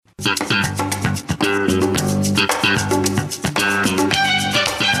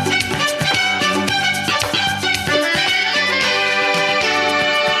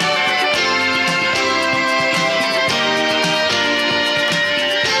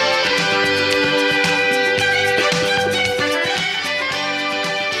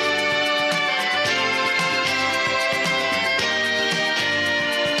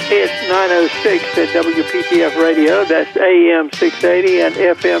906 at WPTF Radio. That's AM 680 and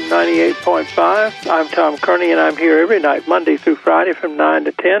FM 98.5. I'm Tom Kearney, and I'm here every night, Monday through Friday from 9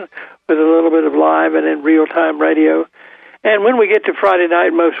 to 10, with a little bit of live and in real-time radio. And when we get to Friday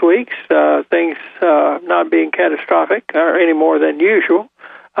night most weeks, things not being catastrophic or any more than usual,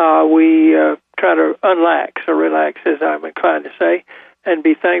 we try to unlax or relax, as I'm inclined to say, and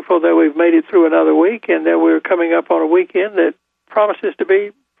be thankful that we've made it through another week and that we're coming up on a weekend that promises to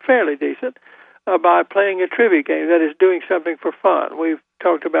be fairly decent by playing a trivia game, that is, doing something for fun. We've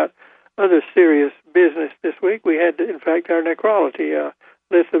talked about other serious business this week. We had, in fact, our necrology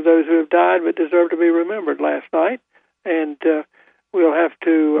list of those who have died but deserve to be remembered last night, and we'll have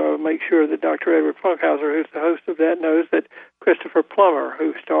to make sure that Dr. Edward Funkhauser, who's the host of that, knows that Christopher Plummer,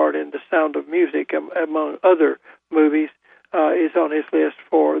 who starred in The Sound of Music, among other movies, is on his list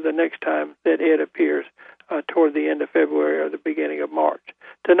for the next time that Ed appears toward the end of February or the beginning of March.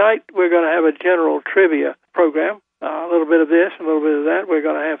 Tonight, we're going to have a general trivia program, a little bit of this, a little bit of that. We're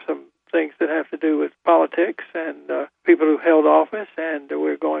going to have some things that have to do with politics and people who held office, and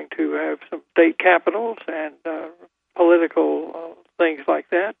we're going to have some state capitals and political things like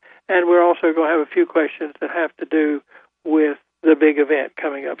that. And we're also going to have a few questions that have to do with the big event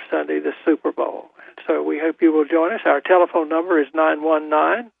coming up Sunday, the Super Bowl. And so we hope you will join us. Our telephone number is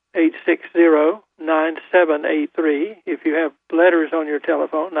 919-860-9783. If you have letters on your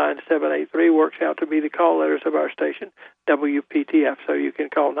telephone, 9783 works out to be the call letters of our station, WPTF. So you can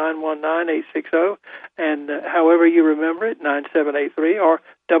call 919-860, and however you remember it, 9783, or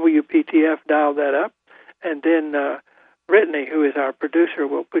WPTF, dial that up. And then Brittany, who is our producer,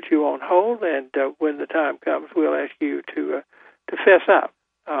 will put you on hold, and when the time comes, we'll ask you to fess up.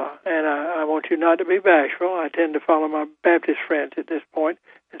 And I want you not to be bashful. I tend to follow my Baptist friends at this point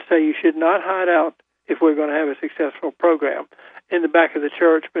and say you should not hide out if we're going to have a successful program in the back of the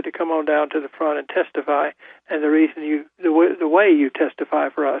church, but to come on down to the front and testify. And the reason the way you testify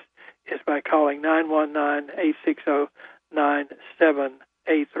for us is by calling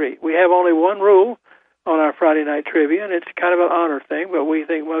 919-860-9783. We have only one rule on our Friday night trivia, and it's kind of an honor thing, but we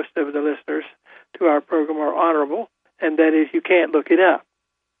think most of the listeners to our program are honorable, and that is you can't look it up.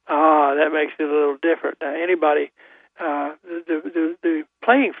 That makes it a little different. Now, anybody, the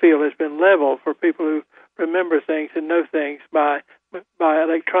playing field has been leveled for people who remember things and know things by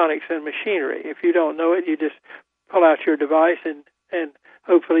electronics and machinery. If you don't know it, you just pull out your device and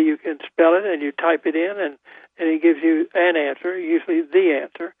hopefully you can spell it, and you type it in, and it gives you an answer, usually the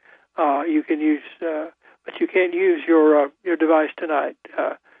answer. You can use, but you can't use your device tonight.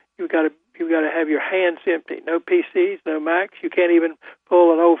 You've got to have your hands empty. No PCs, no Macs. You can't even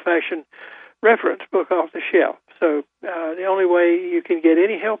pull an old-fashioned reference book off the shelf. So the only way you can get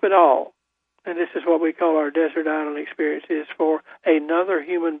any help at all, and this is what we call our desert island experience, is for another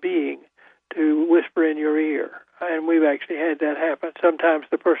human being to whisper in your ear. And we've actually had that happen. Sometimes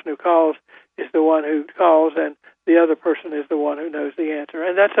the person who calls is the one who calls, and the other person is the one who knows the answer.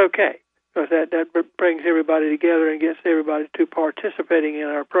 And that's okay, because that brings everybody together and gets everybody to participating in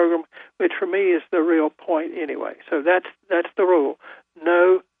our program, which for me is the real point anyway. So that's the rule.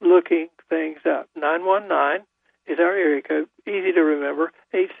 No looking things up. 919 is our area code, easy to remember,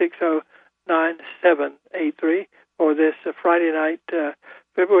 860-9783 for this Friday night,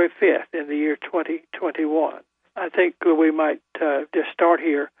 February 5th in the year 2021. I think we might just start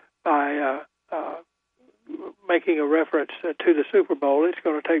here by making a reference to the Super Bowl. It's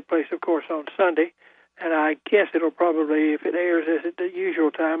going to take place, of course, on Sunday, and I guess it'll probably, if it airs at the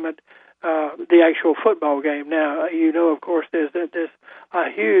usual time, at the actual football game. Now, you know, of course, there's a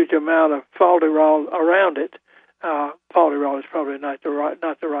huge amount of falderall around it. Falderall is probably not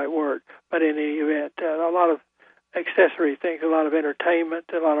the right word, but in any event, a lot of accessory things, a lot of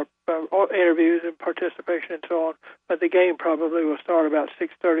entertainment, a lot of interviews and participation and so on. But the game probably will start about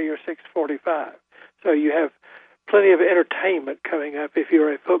 6:30 or 6:45. So you have plenty of entertainment coming up if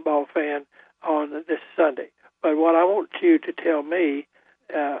you're a football fan on this Sunday. But what I want you to tell me,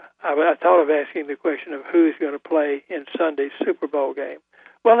 I thought of asking the question of who's going to play in Sunday's Super Bowl game.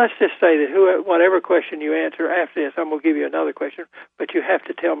 Well, let's just say that whatever question you answer after this, I'm going to give you another question, but you have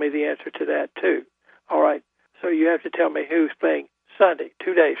to tell me the answer to that too. All right? So you have to tell me who's playing Sunday,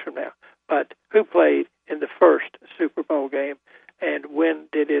 2 days from now, but who played in the first Super Bowl game and when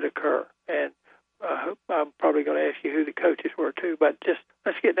did it occur? And I'm probably going to ask you who the coaches were too, but just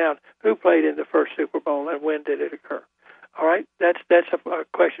let's get down. Who played in the first Super Bowl and when did it occur? All right? That's a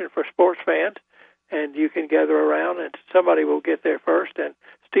question for sports fans, and you can gather around and somebody will get there first and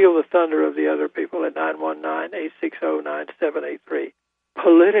steal the thunder of the other people at 919-860-9783.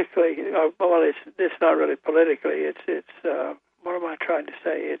 Politically, well, it's not really politically. It's what am I trying to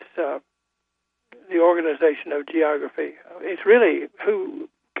say? It's the organization of geography. It's really who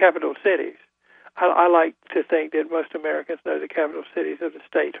capital cities. I like to think that most Americans know the capital cities of the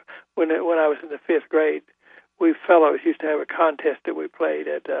state. When I was in the 5th grade, we fellows used to have a contest that we played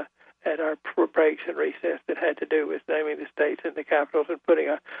at our breaks and recess that had to do with naming the states and the capitals and putting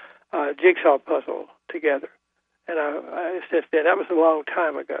a jigsaw puzzle together. And since then, that was a long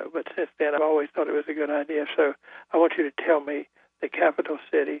time ago, but since then I've always thought it was a good idea. So I want you to tell me the capital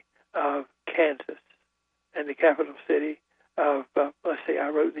city of Kansas and the capital city of, let's see, I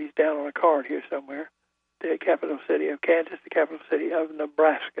wrote these down on a card here somewhere. The capital city of Kansas, the capital city of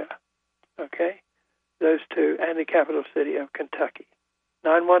Nebraska, okay? Those two, and the capital city of Kentucky.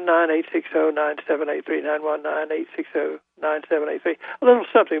 919-860-9783, 919-860-9783. A little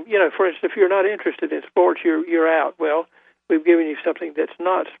something, for instance, if you're not interested in sports, you're out. Well, we've given you something that's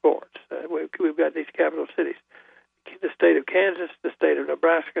not sports. We've got these capital cities, the state of Kansas, the state of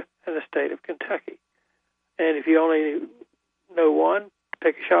Nebraska, and the state of Kentucky. And if you only know one,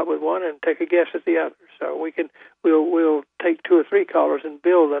 take a shot with one and take a guess at the other. So we'll take 2 or 3 callers and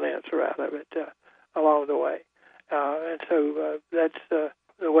build an answer out of it along the way. And so that's the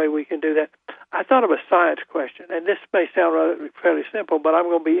way we can do that. I thought of a science question, and this may sound fairly simple, but I'm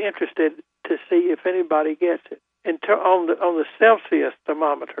going to be interested to see if anybody gets it. On the Celsius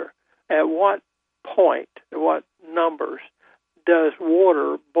thermometer, at what point, what numbers does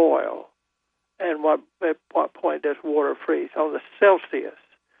water boil, and at what point does water freeze? On the Celsius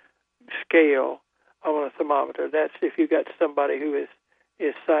scale on a thermometer, that's if you got somebody who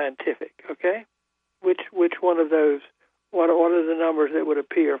is scientific, okay? Which one of those, what are the numbers that would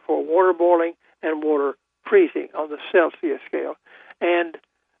appear for water boiling and water freezing on the Celsius scale? And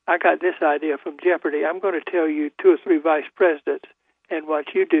I got this idea from Jeopardy. I'm going to tell you 2 or 3 vice presidents, and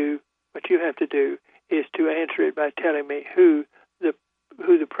what you have to do is to answer it by telling me who the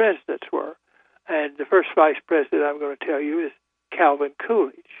presidents were. And the first vice president I'm going to tell you is Calvin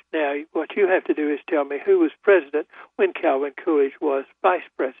Coolidge. Now, what you have to do is tell me who was president when Calvin Coolidge was vice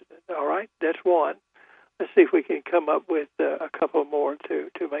president. All right? That's one. Let's see if we can come up with a couple more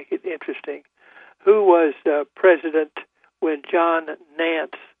to make it interesting. Who was president when John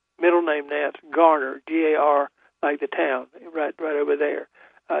Nance, middle name Nance, Garner, G-A-R, like the town, right over there.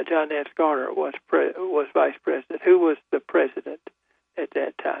 John Nance Garner was vice president. Who was the president at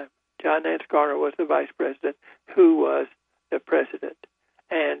that time? John Nance Garner was the vice president. Who was the president?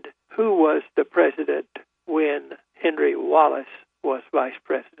 And who was the president when Henry Wallace was vice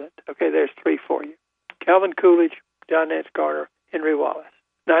president? Okay, there's 3 for you. Calvin Coolidge, John Nance Garner, Henry Wallace.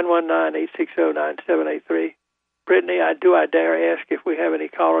 919-860-9783. Brittany, I dare ask if we have any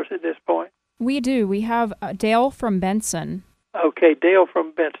callers at this point? We do. We have Dale from Benson. Okay, Dale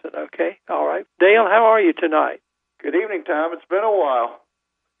from Benson. Okay, all right. Dale, how are you tonight? Good evening, Tom. It's been a while.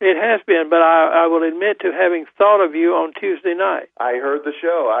 It has been, but I will admit to having thought of you on Tuesday night. I heard the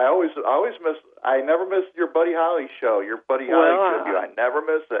show. I never missed your Buddy Holly show, your Buddy Holly tribute. I never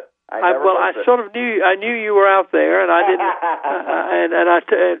miss it. I sort of knew you were out there, and I didn't.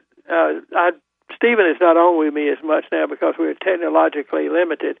 Stephen is not on with me as much now because we're technologically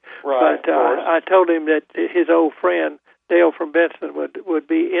limited. Right. But I told him that his old friend Dale from Benson would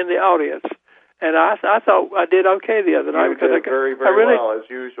be in the audience. And I thought I did okay the other night because you did very well as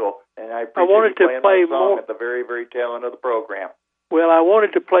usual, and I appreciate you playing my song at the very, very tail end of the program. Well, I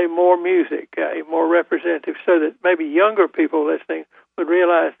wanted to play more music, more representative, so that maybe younger people listening would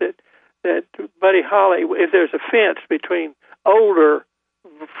realize that Buddy Holly, if there's a fence between older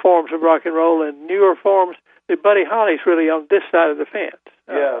forms of rock and roll and newer forms, that Buddy Holly's really on this side of the fence.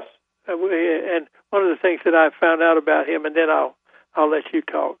 Yes. And one of the things that I found out about him, and then I'll let you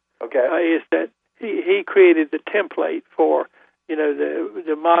talk. Okay. Is that he created the template for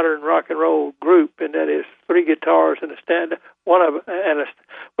the modern rock and roll group, and that is 3 guitars and a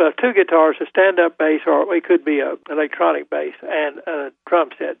two guitars, a stand-up bass, or it could be a electronic bass, and a drum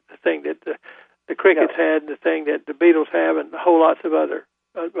set, the thing that the Crickets had, the thing that the Beatles have, and a whole lots of other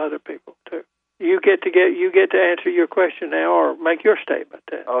people too. You get to answer your question now, or make your statement.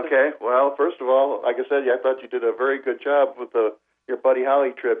 Okay. Well, first of all, like I said, I thought you did a very good job with your Buddy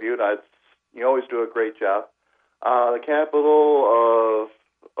Holly tribute. You always do a great job. The capital of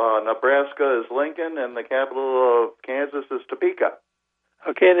Nebraska is Lincoln, and the capital of Kansas is Topeka.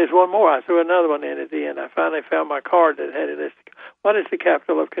 Okay, and there's one more. I threw another one in at the end. I finally found my card that had it. What is the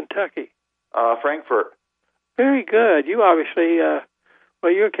capital of Kentucky? Frankfort. Very good. You obviously,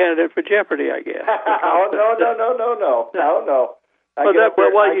 you're a candidate for Jeopardy, I guess. No. I'd get up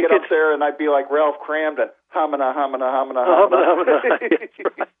there and I'd be like Ralph Cramden. Hamina.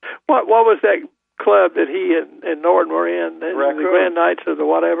 What was that club that he and Norton were in? The Grand Knights or the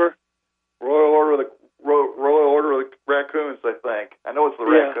whatever? Royal Order of the Raccoons, I think. I know it's the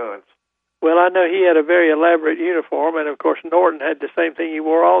Raccoons. Well, I know he had a very elaborate uniform, and of course Norton had the same thing he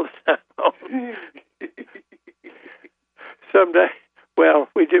wore all the time. Someday, well,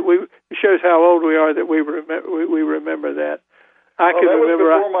 it shows how old we are that we remember that. That was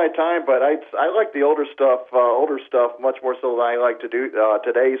before my time, but I like the older stuff much more so than I like to do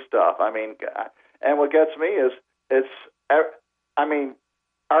today's stuff. I mean, and what gets me is Art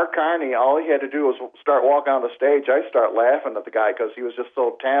Carney, all he had to do was start walking on the stage. I start laughing at the guy because he was just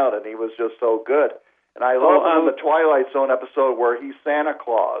so talented and he was just so good. And I love him in the Twilight Zone episode where he's Santa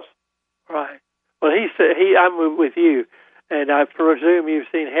Claus. Right. Well, I'm with you, and I presume you've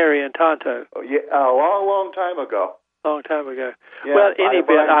seen Harry and Tonto. Oh, yeah, a long time ago. Long time ago. Yeah, well, I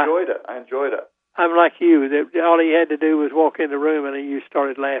enjoyed it. I'm like you. That all he had to do was walk in the room and you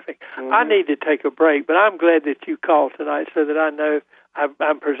started laughing. Mm-hmm. I need to take a break, but I'm glad that you called tonight so that I know.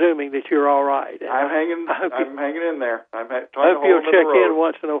 I'm presuming that you're all right. I'm hanging in there. I hope you'll check in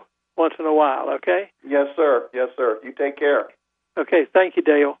once in a while. Okay. Yes, sir. Yes, sir. You take care. Okay. Thank you,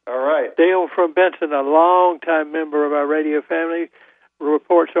 Dale. All right. Dale from Benson, a long-time member of our radio family.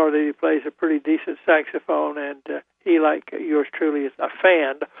 Reports are that he plays a pretty decent saxophone, and he, like yours truly, is a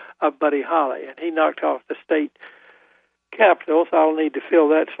fan of Buddy Holly, and he knocked off the state Capitol, so I'll need to fill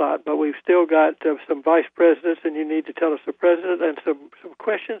that slot. But we've still got some vice presidents, and you need to tell us the president and some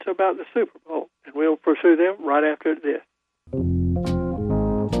questions about the Super Bowl, and we'll pursue them right after this.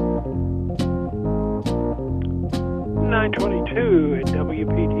 922 at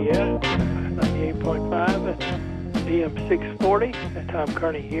WPTF, 98.5 DM 640. Tom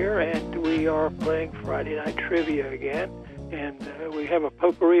Kearney here, and we are playing Friday Night Trivia again. And we have a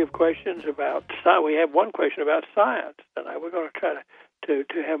potpourri of questions about science. We have one question about science tonight. We're going to try to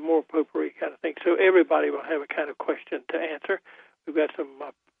have more potpourri kind of thing. So everybody will have a kind of question to answer. We've got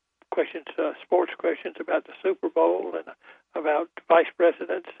some questions, sports questions about the Super Bowl and about vice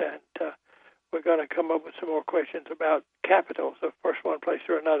presidents. And we're going to come up with some more questions about capitals of first one place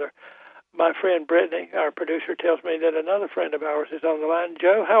or another. My friend Brittany, our producer, tells me that another friend of ours is on the line.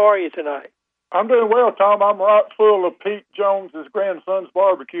 Joe, how are you tonight? I'm doing well, Tom. I'm right full of Pete Jones's grandson's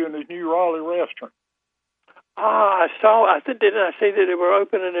barbecue in his new Raleigh restaurant. Didn't I see that they were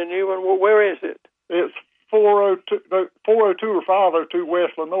opening a new one? Well, where is it? It's 402 or 502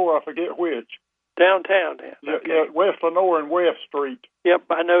 West Lenoir, I forget which. Downtown, then. Yeah, West Lenoir and West Street. Yep,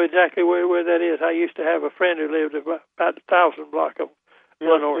 I know exactly where that is. I used to have a friend who lived about 1,000 block of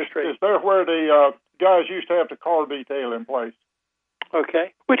Lenoir Street. It's there where the guys used to have the car detailing place.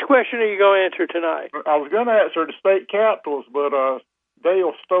 Okay. Which question are you going to answer tonight? I was going to answer the state capitals, but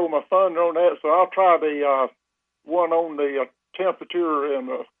Dale stole my thunder on that, so I'll try the one on the temperature and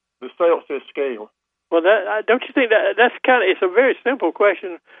the Celsius scale. Well, don't you think that's it's a very simple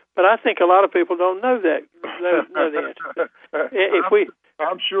question, but I think a lot of people don't know that. Know the answer.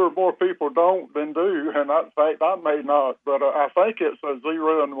 I'm sure more people don't than do, and in fact, I may not, but I think it's a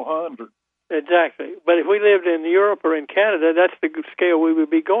 0 and 100. Exactly. But if we lived in Europe or in Canada, that's the scale we would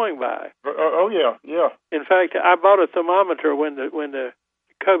be going by. Yeah. In fact, I bought a thermometer when the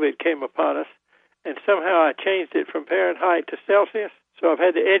COVID came upon us, and somehow I changed it from Fahrenheit to Celsius. So I've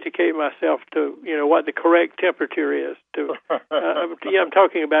had to educate myself to, what the correct temperature is. I'm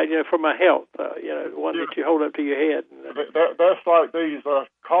talking about, for my health, the one that you hold up to your head. That's like these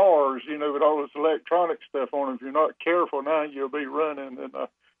cars, with all this electronic stuff on them. If you're not careful now, you'll be running in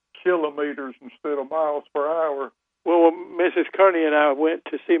kilometers instead of miles per hour. Well, Mrs. Kearney and I went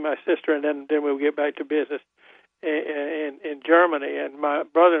to see my sister, and then we'll get back to business in Germany. And my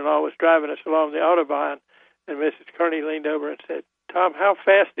brother-in-law was driving us along the Autobahn, and Mrs. Kearney leaned over and said, "Tom, how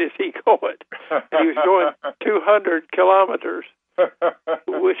fast is he going?" And he was going 200 kilometers,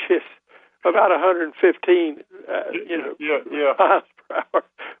 which is about 115, miles per hour.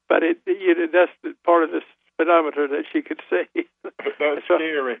 But that's part of the speedometer that she could see. That's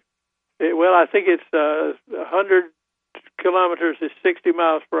scary. I think it's 100 kilometers is 60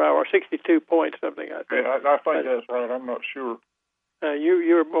 miles per hour, 62 point something. I think. Yeah, I think that's right. I'm not sure.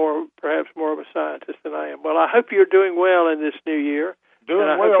 You're perhaps more of a scientist than I am. Well, I hope you're doing well in this new year.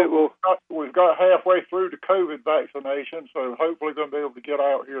 Doing well. We've got halfway through the COVID vaccination, so hopefully going to be able to get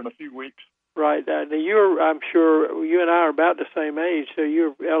out here in a few weeks. Right. Now I'm sure you and I are about the same age, so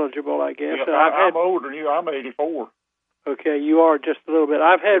you're eligible, I guess. Yeah, I'm older than you. I'm 84. Okay, you are just a little bit.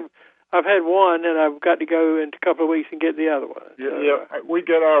 I've had one, and I've got to go in a couple of weeks and get the other one. Yeah, we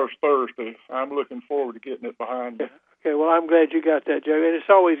get ours Thursday. I'm looking forward to getting it behind me. Okay, well, I'm glad you got that, Joe, and it's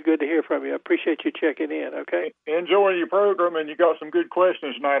always good to hear from you. I appreciate you checking in, okay? Enjoying your program, and you got some good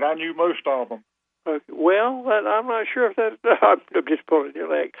questions tonight. I knew most of them. Okay. Well, I'm not sure if that's. I'm just pulling your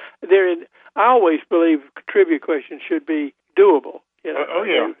leg. I always believe trivia questions should be doable. You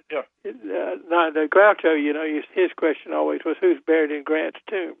know, yeah. Not the Groucho. You know, his question always was, "Who's buried in Grant's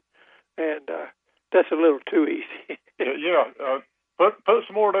tomb?" And that's a little too easy. Put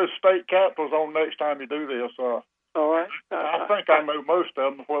some more of those state capitals on next time you do this. All right. I think I know most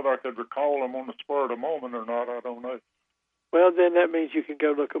of them. Whether I could recall them on the spur of the moment or not, I don't know. Well, then that means you can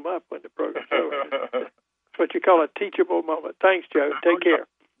go look them up when the program's over. That's what you call a teachable moment. Thanks, Joe. Take care.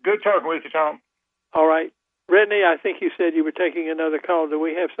 Good talking with you, Tom. All right. Brittany, I think you said you were taking another call. Do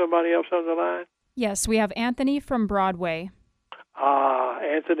we have somebody else on the line? Yes, we have Anthony from Broadway.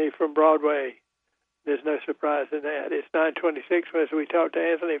 Anthony from Broadway. There's no surprise in that. It's 9:26 as we talk to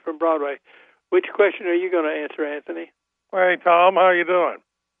Anthony from Broadway. Which question are you going to answer, Anthony? Hey, Tom, how you doing?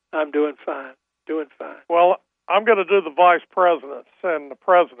 I'm doing fine. Well, I'm going to do the vice presidents and the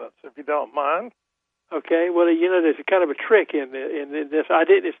presidents, if you don't mind. Okay. Well, you know, there's a kind of a trick in this.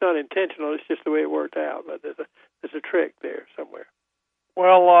 It's not intentional. It's just the way it worked out. But there's a trick there somewhere.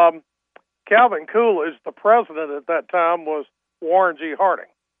 Well, Calvin Coolidge, the president at that time, was Warren G. Harding.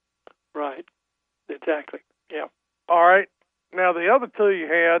 Right. Exactly. Yeah. All right. Now, the other two you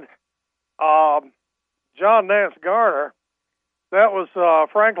had, John Nance Garner, that was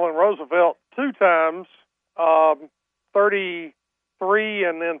Franklin Roosevelt 2 times, 33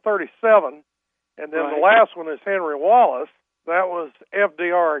 and then 37. And then right. The last one is Henry Wallace. That was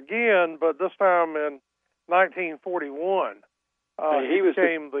FDR again, but this time in 1941. He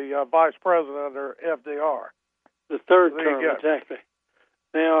became the vice president under FDR. The third term, exactly.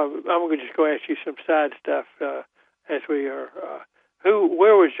 Now, I'm going to just go ask you some side stuff as we are.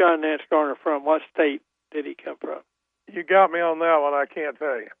 Where was John Nance Garner from? What state did he come from? You got me on that one. I can't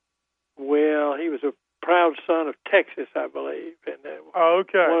tell you. Well, he was a proud son of Texas, I believe. And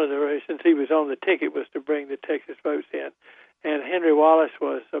okay. One of the reasons he was on the ticket was to bring the Texas votes in. And Henry Wallace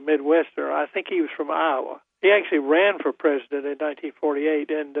was a Midwesterner. I think he was from Iowa. He actually ran for president in 1948,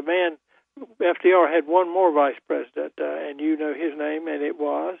 and the man, FDR, had one more vice president, and you know his name, and it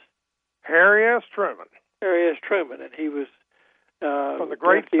was? Harry S. Truman. Harry S. Truman, and he was from the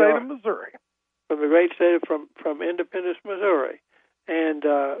great state of Missouri. From the great state of from Independence, Missouri, and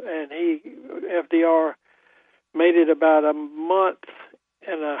FDR made it about a month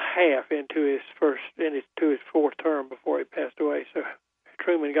and a half into his fourth term before he passed away. So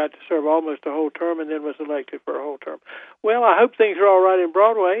Truman got to serve almost a whole term and then was elected for a whole term. Well, I hope things are all right in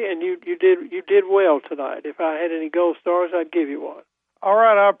Broadway, and you did well tonight. If I had any gold stars, I'd give you one. All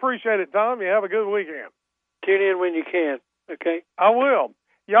right, I appreciate it, Tom. You have a good weekend. Tune in when you can, okay? I will.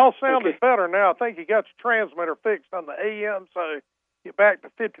 Y'all sounded better now. I think you got your transmitter fixed on the AM, so you're back to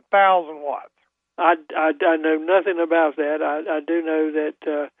 50,000 watts. I know nothing about that. I do know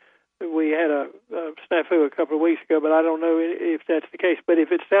that we had a snafu a couple of weeks ago, but I don't know if that's the case. But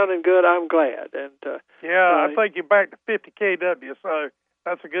if it's sounding good, I'm glad. And I think you're back to 50 kW, so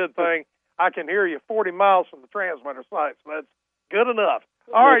that's a good thing. I can hear you 40 miles from the transmitter site, so that's good enough.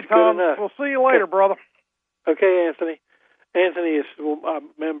 All right, Tom. We'll see you later, brother. Okay, Anthony. Anthony is a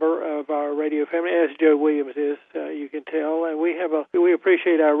member of our radio family, as Joe Williams is, you can tell. And we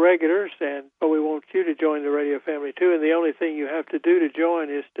appreciate our regulars, but we want you to join the radio family, too. And the only thing you have to do to join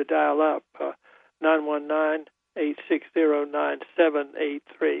is to dial up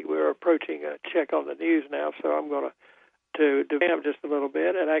 919-860-9783. We're approaching a check on the news now, so I'm going to vamp just a little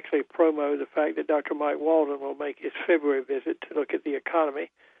bit and actually promo the fact that Dr. Mike Walden will make his February visit to look at the economy.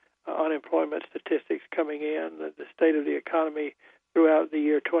 Unemployment statistics coming in, the state of the economy throughout the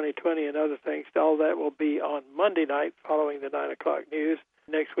year 2020 and other things. All that will be on Monday night following the 9 o'clock news.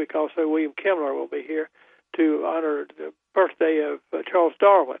 Next week also, William Kemmler will be here to honor the birthday of Charles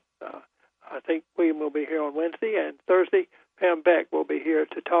Darwin. I think William will be here on Wednesday, and Thursday, Pam Beck will be here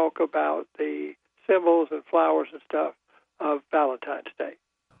to talk about the symbols and flowers and stuff of Valentine's Day.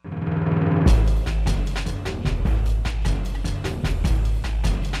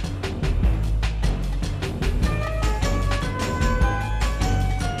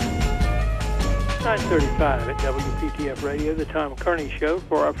 .35 at WPTF Radio, the Tom Kearney Show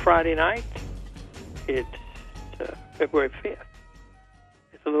for a Friday night. It's February 5th.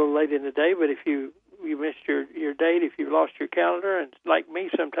 It's a little late in the day, but if you missed your date, if you lost your calendar, and like me,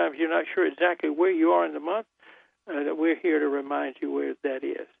 sometimes you're not sure exactly where you are in the month, we're here to remind you where that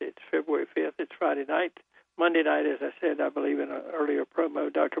is. It's February 5th. It's Friday night. Monday night, as I said, I believe in an earlier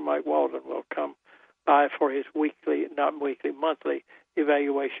promo, Dr. Mike Walden will come by for his monthly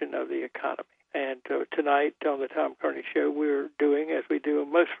evaluation of the economy. And tonight on the Tom Kearney Show, we're doing, as we do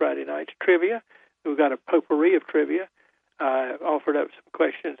on most Friday nights, trivia. We've got a potpourri of trivia. I offered up some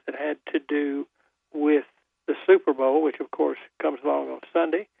questions that had to do with the Super Bowl, which, of course, comes along on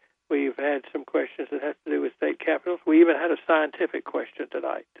Sunday. We've had some questions that have to do with state capitals. We even had a scientific question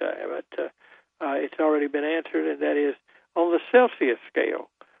tonight, but it's already been answered, and that is, on the Celsius scale,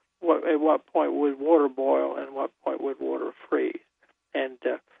 at what point would water boil and what point would water freeze? And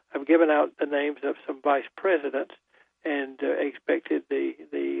I've given out the names of some vice presidents and expected the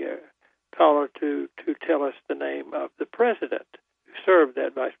caller to tell us the name of the president who served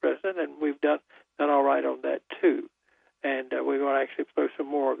that vice president, and we've done all right on that too. And we're going to actually throw some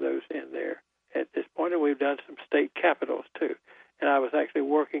more of those in there at this point, and we've done some state capitals too. And I was actually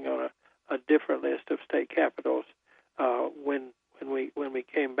working on a different list of state capitals when we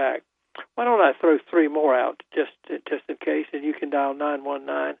came back. Why don't I throw three more out just in case, and you can dial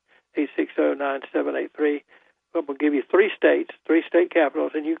 919-860-9783. We'll give you three states, three state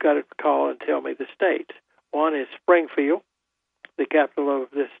capitals, and you've got to call and tell me the states. One is Springfield. The capital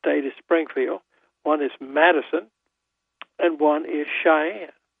of this state is Springfield. One is Madison, and one is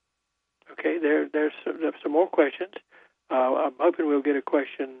Cheyenne. Okay, there's some more questions. I'm hoping we'll get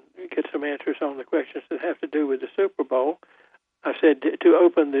some answers on the questions that have to do with the Super Bowl. I said to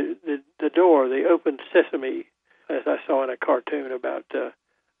open the door, the open sesame, as I saw in a cartoon about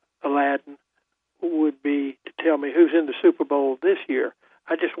Aladdin, would be to tell me who's in the Super Bowl this year.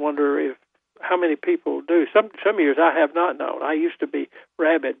 I just wonder how many people do. Some years I have not known. I used to be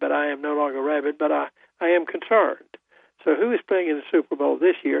Rabbit, but I am no longer Rabbit, but I am concerned. So who is playing in the Super Bowl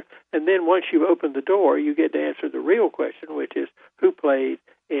this year? And then once you open the door, you get to answer the real question, which is who played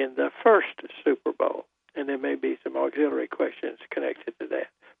in the first Super Bowl? And there may be some auxiliary questions connected to that.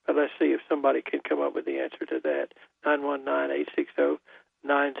 But let's see if somebody can come up with the answer to that.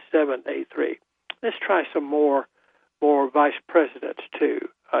 919-860-9783. Let's try some more vice presidents, too.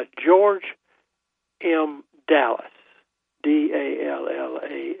 George M. Dallas,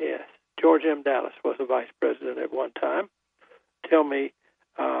 D-A-L-L-A-S. George M. Dallas was a vice president at one time. Tell me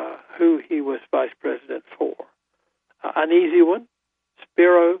who he was vice president for. An easy one,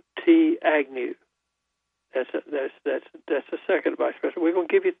 Spiro T. Agnew. That's the second vice president. We're going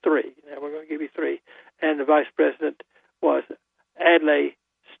to give you three. Now we're going to give you three. And the vice president was Adlai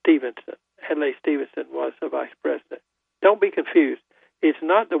Stevenson. Adlai Stevenson was the vice president. Don't be confused. It's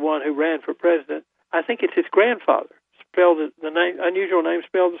not the one who ran for president. I think it's his grandfather. The unusual name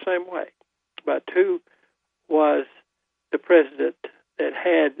spelled the same way. But who was the president that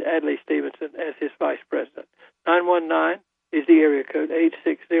had Adlai Stevenson as his vice president? 919 is the area code,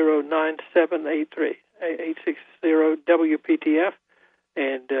 860-9783. 860-WPTF,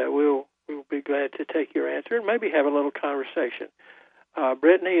 and we'll be glad to take your answer and maybe have a little conversation.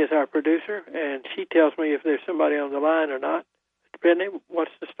 Brittany is our producer, and she tells me if there's somebody on the line or not. Brittany,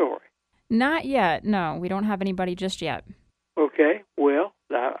 what's the story? Not yet. No, we don't have anybody just yet. Okay, well,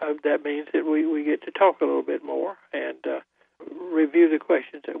 that means that we get to talk a little bit more and review the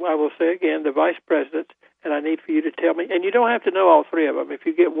questions. I will say again, the vice presidents, and I need for you to tell me, and you don't have to know all three of them. If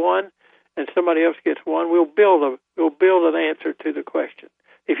you get one and somebody else gets one, we'll build an answer to the question.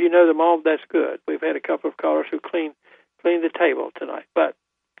 If you know them all, that's good. We've had a couple of callers who clean the table tonight. But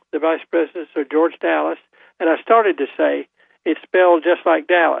the vice presidents are George Dallas, and I started to say it's spelled just like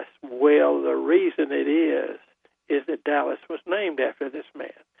Dallas. Well, the reason it is that Dallas was named after this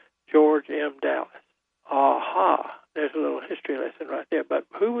man, George M. Dallas. Aha, there's a little history lesson right there. But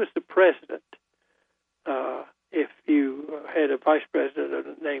who was the president if you had a vice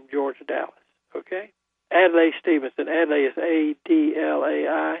president named George Dallas? Okay? Adlai Stevenson. Adlai is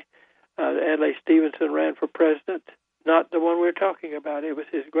A-D-L-A-I. Adlai Stevenson ran for president. Not the one we're talking about. It was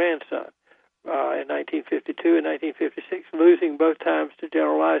his grandson in 1952 and 1956, losing both times to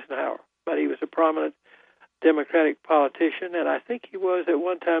General Eisenhower. But he was a prominent Democratic politician, and I think he was at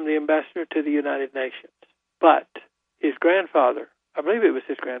one time the ambassador to the United Nations. But his grandfather, I believe it was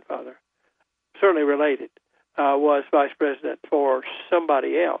his grandfather, certainly related, was vice president for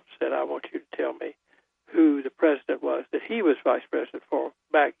somebody else, and I want you to tell me who the president was that he was vice president for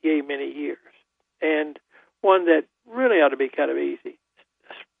back many years. And one that really ought to be kind of easy,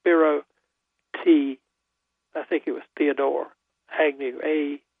 Spiro T., I think it was Theodore Agnew,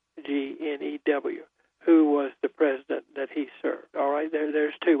 A-G-N-E-W, who was the president that he served. All right,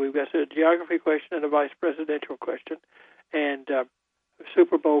 there's two. We've got a geography question and a vice presidential question. And a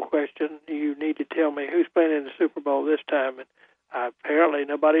Super Bowl question, you need to tell me who's playing in the Super Bowl this time. And apparently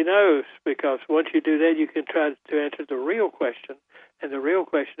nobody knows, because once you do that, you can try to answer the real question. And the real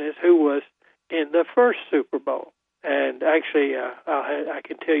question is, who was in the first Super Bowl? And actually, I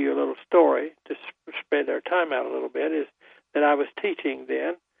can tell you a little story to spread our time out a little bit, is that I was teaching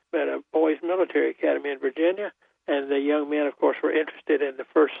then at a boys' military academy in Virginia, and the young men, of course, were interested in the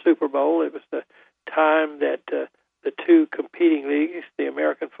first Super Bowl. It was the time that the two competing leagues, the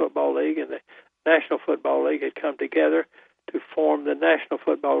American Football League and the National Football League, had come together to form the National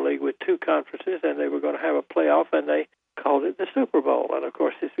Football League with two conferences, and they were going to have a playoff, and they called it the Super Bowl. And, of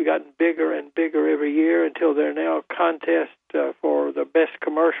course, it's gotten bigger and bigger every year until there are now contests for the best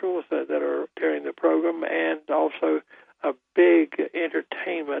commercials that are during the program, and also a big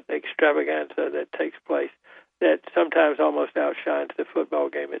entertainment extravaganza that takes place that sometimes almost outshines the football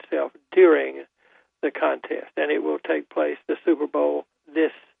game itself during the contest. And it will take place, the Super Bowl,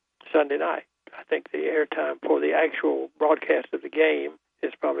 this Sunday night. I think the airtime for the actual broadcast of the game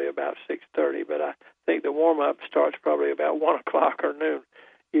is probably about 6:30, but I think the warm-up starts probably about 1 o'clock or noon.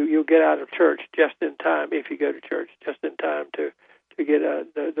 You'll get out of church just in time, if you go to church, just in time to get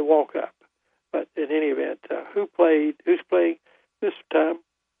the walk-up. But in any event, who's playing this time,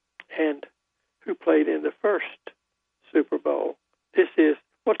 and who played in the first Super Bowl? This is,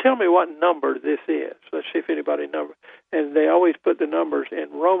 well, tell me what number this is. Let's see if anybody number. And they always put the numbers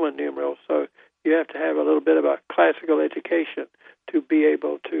in Roman numerals, so you have to have a little bit of a classical education to be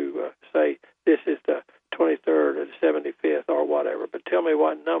able to say this is the 23rd or the 75th or whatever. But tell me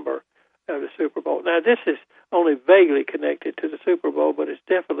what number of the Super Bowl. Now, this is only vaguely connected to the Super Bowl, but it's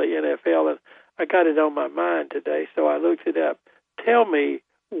definitely NFL, and I got it on my mind today, so I looked it up. Tell me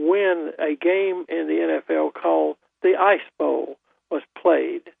when a game in the NFL called the Ice Bowl was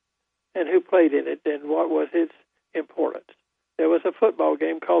played, and who played in it, and what was its importance. There was a football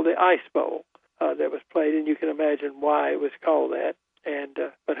game called the Ice Bowl that was played, and you can imagine why it was called that. And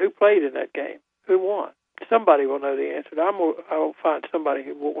but who played in that game? Who won? Somebody will know the answer. I'll find somebody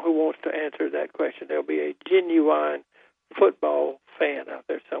who wants to answer that question. There'll be a genuine football fan out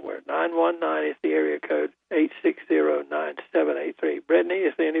there somewhere. 919 is the area code, 860-9783. Brittany,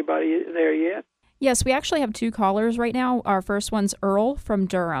 is there anybody there yet? Yes, we actually have two callers right now. Our first one's Earl from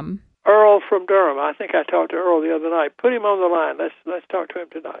Durham. Earl from Durham. I think I talked to Earl the other night. Put him on the line. Let's talk to him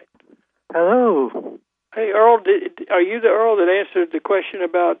tonight. Hello. Hey, Earl, are you the Earl that answered the question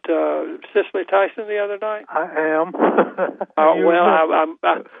about Cicely Tyson the other night? I am. I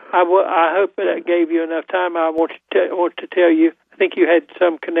hope that gave you enough time. I want to tell you, I think you had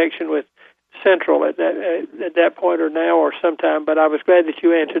some connection with Central at that point or now or sometime, but I was glad that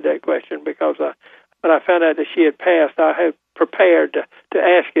you answered that question because when I found out that she had passed, I had prepared to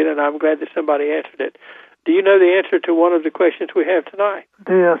ask it, and I'm glad that somebody answered it. Do you know the answer to one of the questions we have tonight?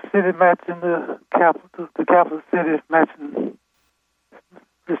 The city matching the capital city matching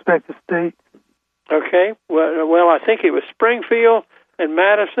respective state. Okay. Well, I think it was Springfield and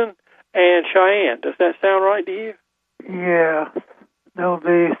Madison and Cheyenne. Does that sound right to you? Yeah. That would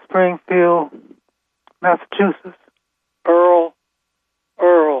be Springfield, Massachusetts. Earl.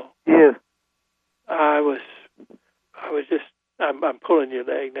 Yes. I'm pulling your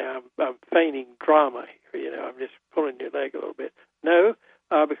leg now. I'm feigning drama here. I'm just pulling your leg a little bit. No,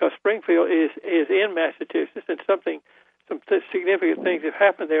 because Springfield is in Massachusetts, and some significant things have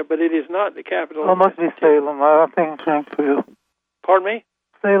happened there, but it is not the capital. Oh, it must be Salem. I think Springfield. Pardon me?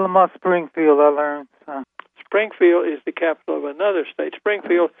 Salem or Springfield, I learned. Springfield is the capital of another state.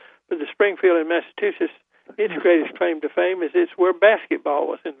 Springfield in Massachusetts, its greatest claim to fame is it's where basketball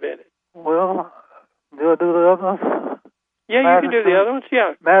was invented. Well, do I do the other ones? Yeah, Madison, you can do the other ones,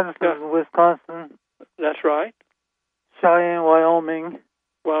 yeah. Madison, Wisconsin. That's right. Cheyenne, Wyoming.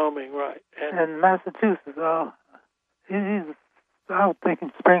 Wyoming, right. And Massachusetts, I was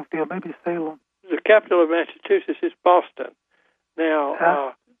thinking Springfield, maybe Salem. The capital of Massachusetts is Boston.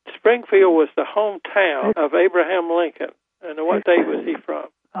 Now, Springfield was the hometown of Abraham Lincoln. And what state was he from?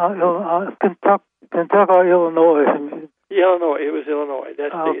 Kentucky or Illinois. Illinois. It was Illinois.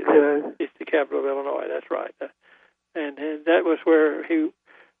 It's the capital of Illinois. That's right. And that was where he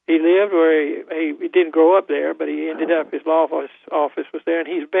lived, where he didn't grow up there, but he ended up, his law office was there, and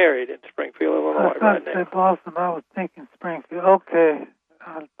he's buried in Springfield, Illinois right now. Boston, I was thinking Springfield. Okay.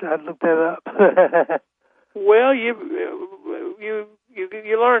 I looked that up. Well, you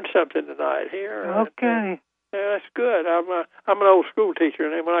learned something tonight here. Okay. Yeah, that's good. I'm an old school teacher,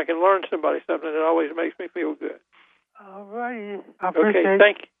 and when I can learn somebody something, it always makes me feel good. All righty. I appreciate it.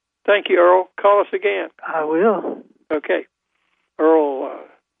 Okay, thank you, Earl. Call us again. I will. Okay. Earl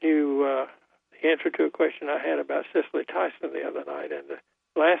knew the answer to a question I had about Cicely Tyson the other night, and the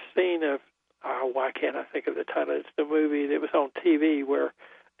last scene of, why can't I think of the title? It's the movie that was on TV where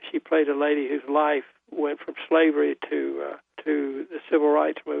she played a lady whose life went from slavery to the civil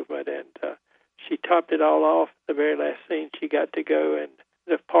rights movement, and she topped it all off. The very last scene, she got to go in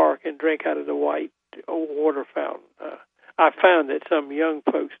the park and drink out of the white water fountain. I found that some young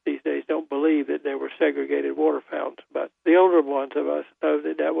folks these days don't believe that there were segregated water fountains, but the older ones of us know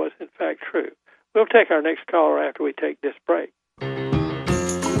that was in fact true. We'll take our next caller after we take this break.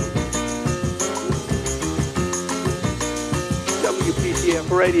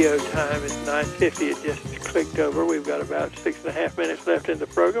 WPTF radio time is 9:50. It just clicked over. We've got about 6.5 minutes left in the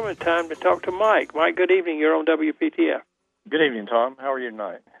program, and time to talk to Mike. Mike, good evening. You're on WPTF. Good evening, Tom. How are you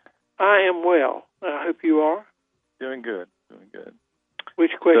tonight? I am well. I hope you are. Doing good.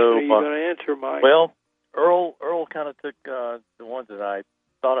 Which question are you going to answer, Mike? Well, Earl kind of took the ones that I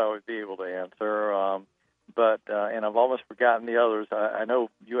thought I would be able to answer, but and I've almost forgotten the others. I know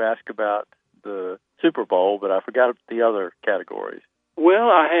you asked about the Super Bowl, but I forgot the other categories. Well,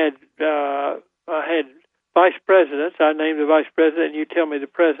 I had vice presidents. I named the vice president, and you tell me the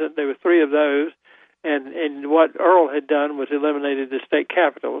president. There were 3 of those, and what Earl had done was eliminated the state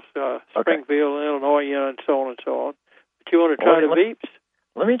capitals, Springfield, Illinois, and so on and so on. But you want to try the Veeps?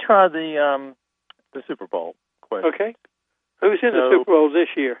 Let me try the Super Bowl question. Okay. Who's in the Super Bowl this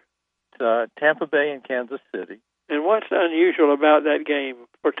year? Tampa Bay and Kansas City. And what's unusual about that game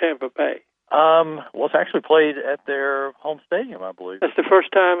for Tampa Bay? Well, it's actually played at their home stadium, I believe. That's the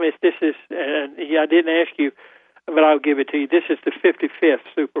first time. I didn't ask you, but I'll give it to you. This is the 55th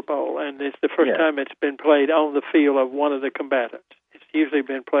Super Bowl, and it's the first time it's been played on the field of one of the combatants. It's usually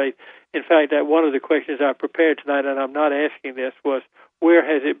been played. In fact, one of the questions I prepared tonight, and I'm not asking this, was where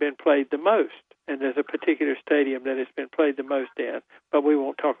has it been played the most? And there's a particular stadium that it's been played the most in, but we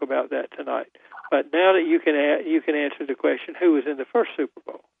won't talk about that tonight. But now that you can answer the question, who was in the first Super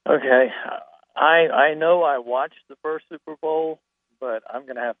Bowl? Okay. I know I watched the first Super Bowl, but I'm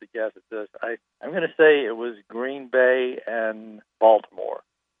going to have to guess at this. I'm going to say it was Green Bay and Baltimore.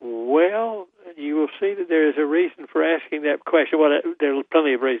 Well, you will see that there is a reason for asking that question. Well, there are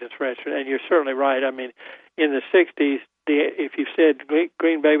plenty of reasons for answering, and you're certainly right. I mean, in the 60s, if you said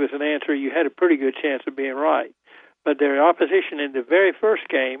Green Bay was an answer, you had a pretty good chance of being right. But their opposition in the very first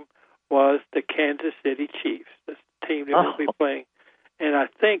game was the Kansas City Chiefs, the team that will be playing. And I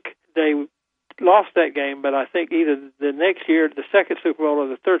think they lost that game, but I think either the next year, the second Super Bowl or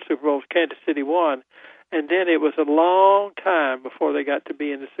the third Super Bowl, Kansas City won. And then it was a long time before they got to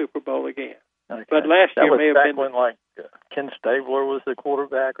be in the Super Bowl again. Okay. But last year may have been when Ken Stabler was the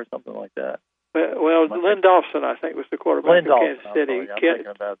quarterback or something like that. Well, Lynn Dawson, I think, was the quarterback of Kansas City.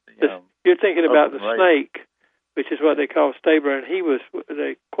 You're thinking about the Snake, which is what they call Stabler, and he was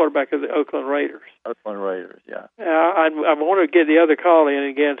the quarterback of the Oakland Raiders. Oakland Raiders, yeah. I want to get the other call in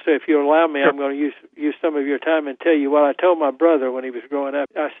again, so if you'll allow me, I'm going to use some of your time and tell you what I told my brother when he was growing up.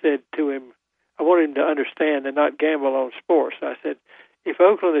 I said to him, I wanted him to understand and not gamble on sports. I said, if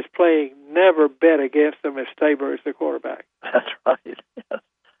Oakland is playing, never bet against them if Stabler is the quarterback. That's right, yes.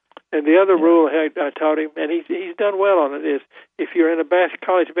 And the other rule I taught him, and he's done well on it, is if you're in a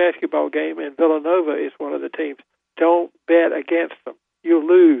college basketball game and Villanova is one of the teams, don't bet against them. You'll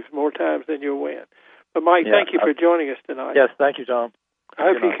lose more times than you'll win. But, Mike, thank you for joining us tonight. Yes, thank you, Tom.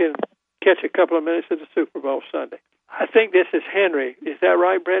 I hope you can catch a couple of minutes of the Super Bowl Sunday. I think this is Henry. Is that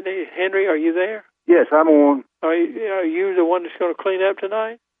right, Brittany? Henry, are you there? Yes, I'm on. Are you the one that's going to clean up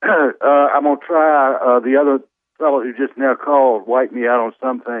tonight? I'm going to try the other fellow who just now called, wipe me out on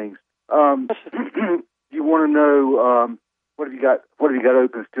some things. You want to know what have you got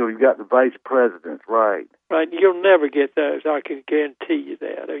open still? You've got the vice presidents, right? Right. You'll never get those. I can guarantee you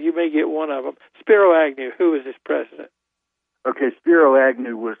that. Or you may get one of them. Spiro Agnew, who is his president? Okay, Spiro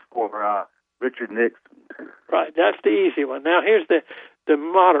Agnew was for Richard Nixon. Right. That's the easy one. Now here's the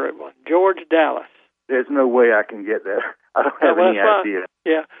moderate one, George Dallas. There's no way I can get that. I don't have any idea.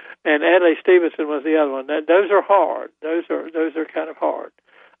 Yeah, and Adlai Stevenson was the other one. Those are hard. Those are kind of hard.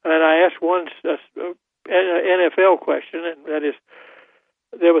 And I asked one NFL question, and that is,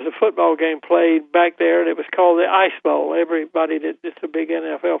 there was a football game played back there, and it was called the Ice Bowl. Everybody that's a big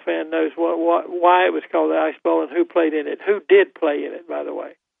NFL fan knows why it was called the Ice Bowl and who played in it. Who did play in it, by the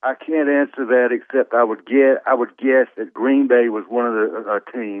way? I can't answer that, except I would guess that Green Bay was one of the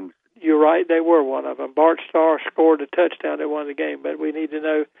teams. You're right, they were one of them. Bart Starr scored a touchdown that won the game, but we need to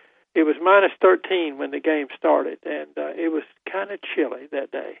know it was minus 13 when the game started, and it was kind of chilly that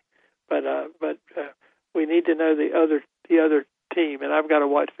day. But we need to know the other team, and I've got to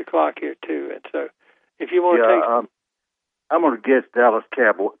watch the clock here too. And so, if you want to take, I'm going to guess Dallas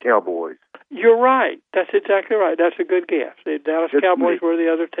Cowboys. You're right. That's exactly right. That's a good guess. The Dallas Cowboys were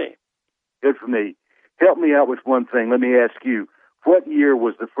the other team. Good for me. Help me out with one thing. Let me ask you, what year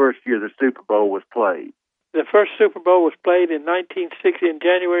was the first year the Super Bowl was played? The first Super Bowl was played in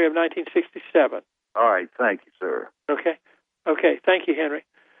January of 1967. All right. Thank you, sir. Okay. Thank you, Henry.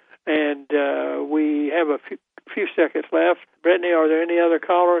 And we have a few seconds left. Brittany, are there any other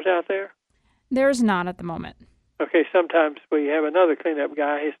callers out there? There's not at the moment. Okay, sometimes we have another cleanup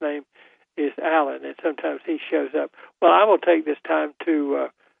guy. His name is Alan, and sometimes he shows up. Well, I will take this time to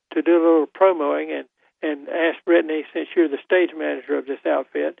do a little promoing and ask Brittany, since you're the stage manager of this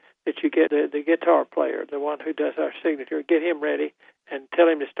outfit, that you get the guitar player, the one who does our signature, get him ready and tell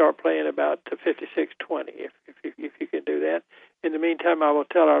him to start playing about 5620, if you can do that. In the meantime, I will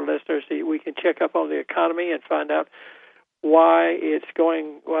tell our listeners that we can check up on the economy and find out why the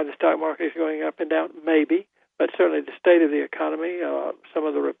stock market is going up and down, maybe, but certainly the state of the economy, some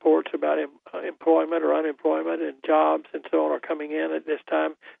of the reports about employment or unemployment and jobs and so on are coming in at this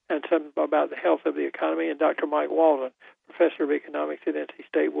time, and some about the health of the economy. And Dr. Mike Walden, professor of economics at NC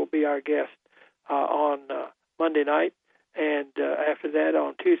State, will be our guest on Monday night. And after that,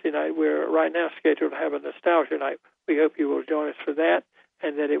 on Tuesday night, we're right now scheduled to have a nostalgia night. We hope you will join us for that,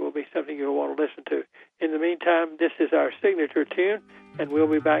 and that it will be something you'll want to listen to. In the meantime, this is our signature tune, and we'll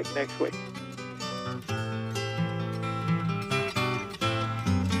be back next week.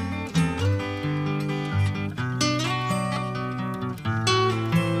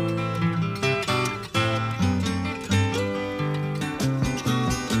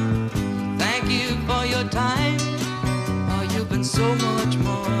 Thank you for your time. Oh, you've been so much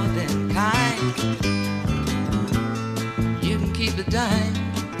more than kind. You can keep the dime.